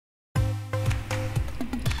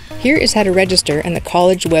Here is how to register in the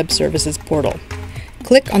College Web Services portal.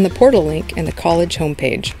 Click on the portal link in the college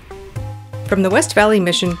homepage. From the West Valley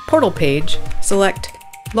Mission portal page, select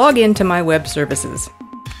Log in to My Web Services.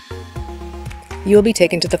 You will be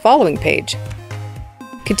taken to the following page.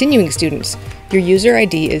 Continuing students, your user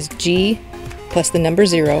ID is G plus the number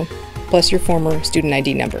 0 plus your former student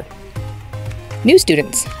ID number. New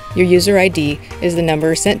students, your user ID is the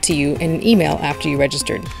number sent to you in an email after you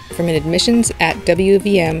registered from an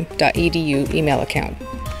admissions@wvm.edu email account.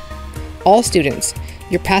 All students,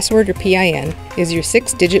 your password or PIN is your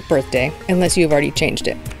 6-digit birthday unless you have already changed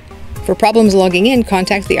it. For problems logging in,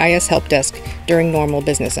 contact the IS Help Desk during normal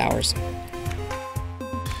business hours.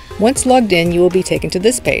 Once logged in, you will be taken to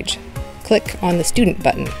this page. Click on the Student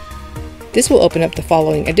button. This will open up the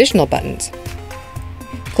following additional buttons.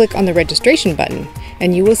 Click on the Registration button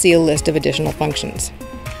and you will see a list of additional functions.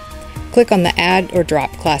 Click on the Add or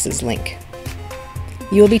Drop Classes link.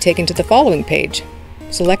 You will be taken to the following page.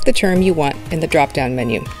 Select the term you want in the drop-down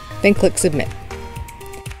menu, then click Submit.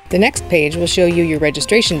 The next page will show you your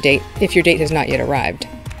registration date if your date has not yet arrived.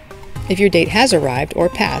 If your date has arrived or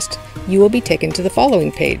passed, you will be taken to the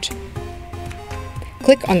following page.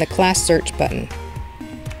 Click on the Class Search button.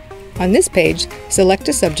 On this page, select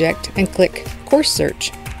a subject and click Course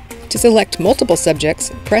Search. To select multiple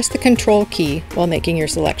subjects, press the Control key while making your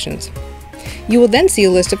selections. You will then see a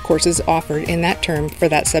list of courses offered in that term for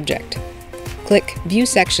that subject. Click View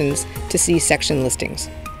Sections to see section listings.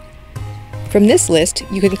 From this list,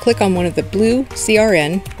 you can click on one of the blue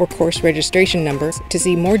CRN or course registration numbers to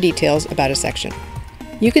see more details about a section.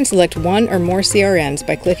 You can select one or more CRNs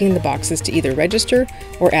by clicking the boxes to either register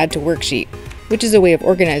or add to worksheet, which is a way of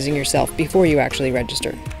organizing yourself before you actually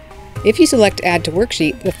register. If you select Add to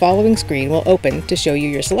Worksheet, the following screen will open to show you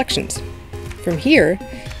your selections. From here,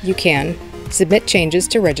 you can submit changes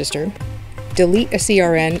to register, delete a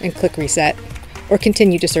CRN and click Reset, or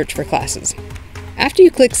continue to search for classes. After you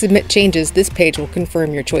click Submit Changes, this page will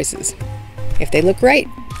confirm your choices. If they look right,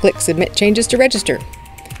 click Submit Changes to register.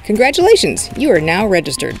 Congratulations, you are now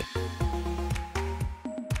registered.